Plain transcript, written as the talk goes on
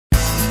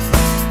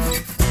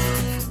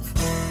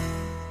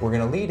We're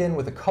going to lead in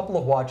with a couple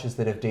of watches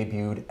that have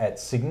debuted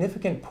at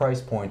significant price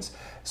points,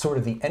 sort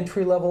of the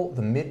entry level,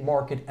 the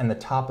mid-market, and the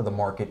top of the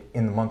market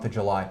in the month of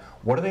July.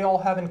 What do they all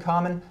have in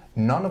common?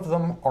 None of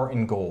them are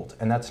in gold,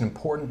 and that's an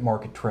important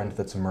market trend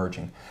that's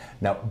emerging.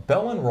 Now,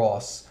 Bell &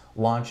 Ross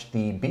launched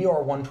the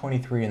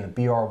BR-123 and the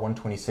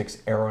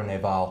BR-126 Aero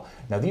Naval.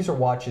 Now, these are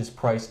watches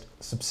priced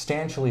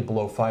substantially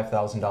below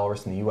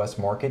 $5,000 in the US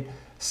market.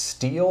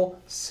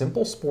 Steel,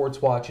 simple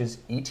sports watches,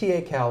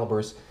 ETA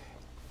calibers.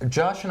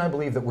 Josh and I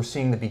believe that we're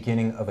seeing the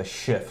beginning of a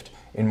shift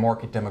in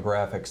market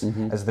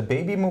demographics. As the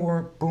baby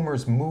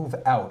boomers move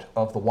out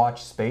of the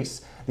watch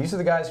space, these are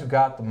the guys who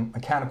got the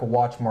mechanical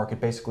watch market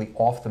basically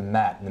off the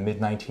mat in the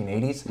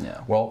mid-1980s.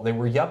 Yeah. Well, they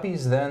were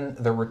yuppies then,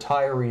 they're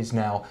retirees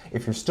now.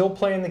 If you're still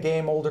playing the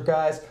game, older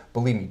guys,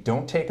 believe me,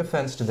 don't take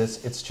offense to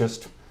this, it's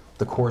just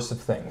the course of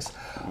things.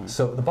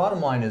 So the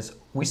bottom line is,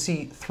 we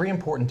see three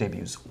important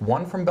debuts.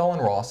 One from Bell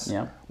 & Ross,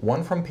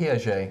 one from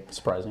Piaget,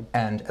 surprising,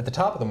 and at the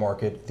top of the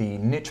market, the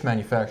niche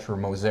manufacturer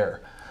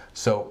Moser.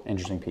 So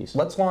interesting piece.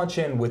 Let's launch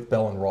in with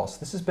Bell & Ross.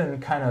 This has been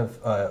kind of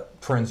a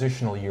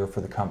transitional year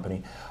for the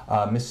company.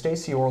 Miss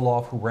Stacy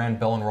Orloff, who ran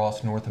Bell &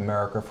 Ross North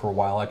America for a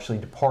while, actually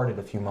departed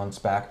a few months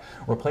back,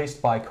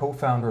 replaced by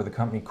co-founder of the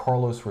company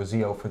Carlos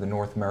Rosillo for the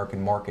North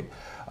American market.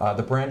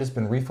 The brand has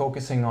been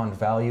refocusing on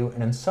value,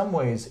 and in some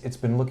ways it's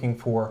been looking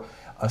for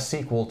a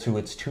sequel to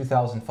its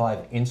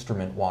 2005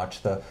 instrument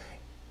watch, the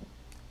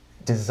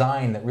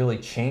design that really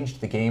changed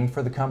the game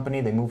for the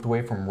company. They moved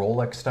away from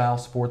Rolex-style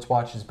sports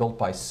watches built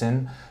by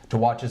Sin to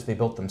watches they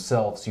built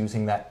themselves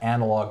using that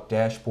analog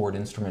dashboard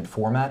instrument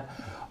format.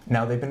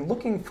 Now, they've been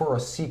looking for a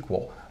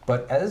sequel,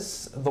 but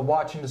as the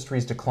watch industry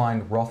has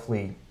declined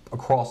roughly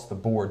across the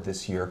board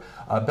this year,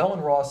 Bell &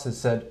 Ross has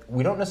said,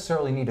 we don't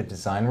necessarily need a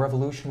design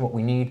revolution. What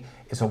we need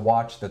is a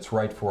watch that's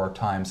right for our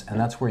times, and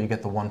that's where you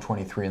get the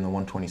 123 and the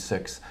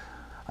 126.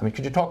 I mean,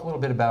 could you talk a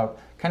little bit about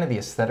kind of the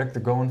aesthetic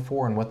they're going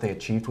for and what they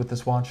achieved with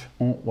this watch?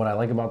 What I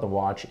like about the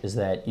watch is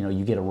that, you know,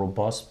 you get a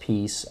robust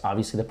piece.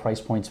 Obviously, the price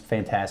point's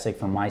fantastic.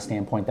 From my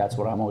standpoint, that's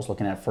what I'm always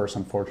looking at first,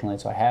 unfortunately,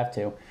 so I have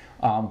to.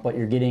 But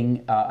you're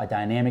getting a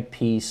dynamic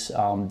piece.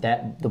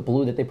 The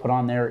blue that they put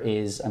on there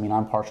is, I mean,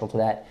 I'm partial to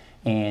that.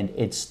 And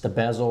it's the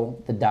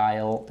bezel, the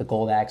dial, the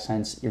gold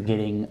accents. You're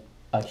getting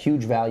a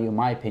huge value, in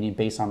my opinion,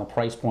 based on the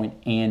price point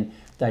and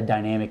the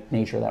dynamic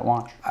nature of that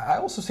watch. I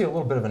also see a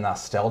little bit of a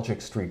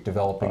nostalgic streak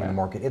developing in the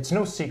market. It's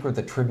no secret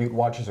that tribute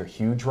watches are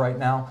huge right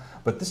now,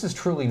 but this is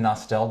truly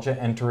nostalgia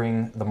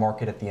entering the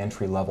market at the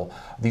entry level.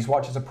 These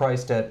watches are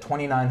priced at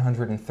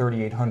 2,900 and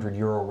 3,800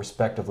 euro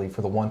respectively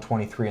for the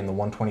 123 and the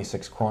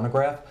 126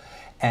 chronograph,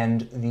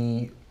 and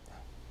the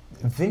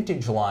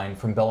vintage line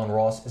from Bell &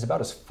 Ross is about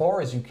as far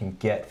as you can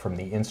get from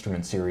the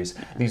instrument series.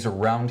 These are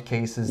round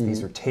cases,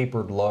 these are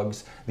tapered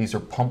lugs, these are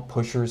pump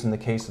pushers in the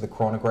case of the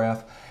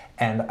chronograph.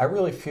 And I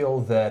really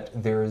feel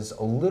that there's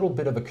a little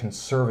bit of a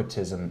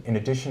conservatism in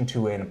addition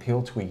to an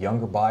appeal to a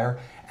younger buyer,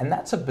 and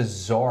that's a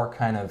bizarre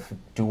kind of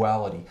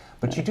duality.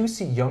 But you do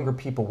see younger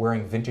people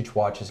wearing vintage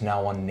watches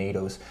now on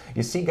NATOs.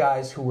 You see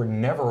guys who were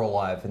never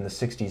alive in the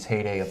 60s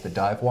heyday of the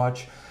dive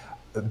watch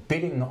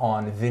bidding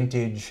on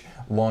vintage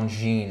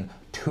Longines,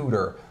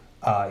 Tudor,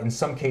 in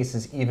some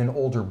cases even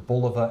older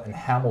Bulova and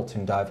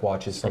Hamilton dive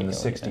watches from the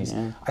 60s.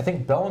 Yeah. I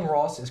think Bell &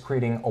 Ross is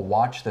creating a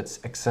watch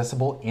that's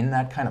accessible in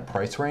that kind of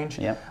price range.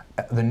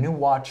 The new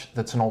watch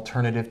that's an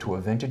alternative to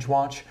a vintage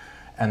watch,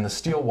 and the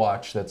steel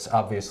watch that's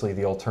obviously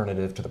the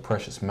alternative to the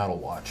precious metal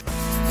watch.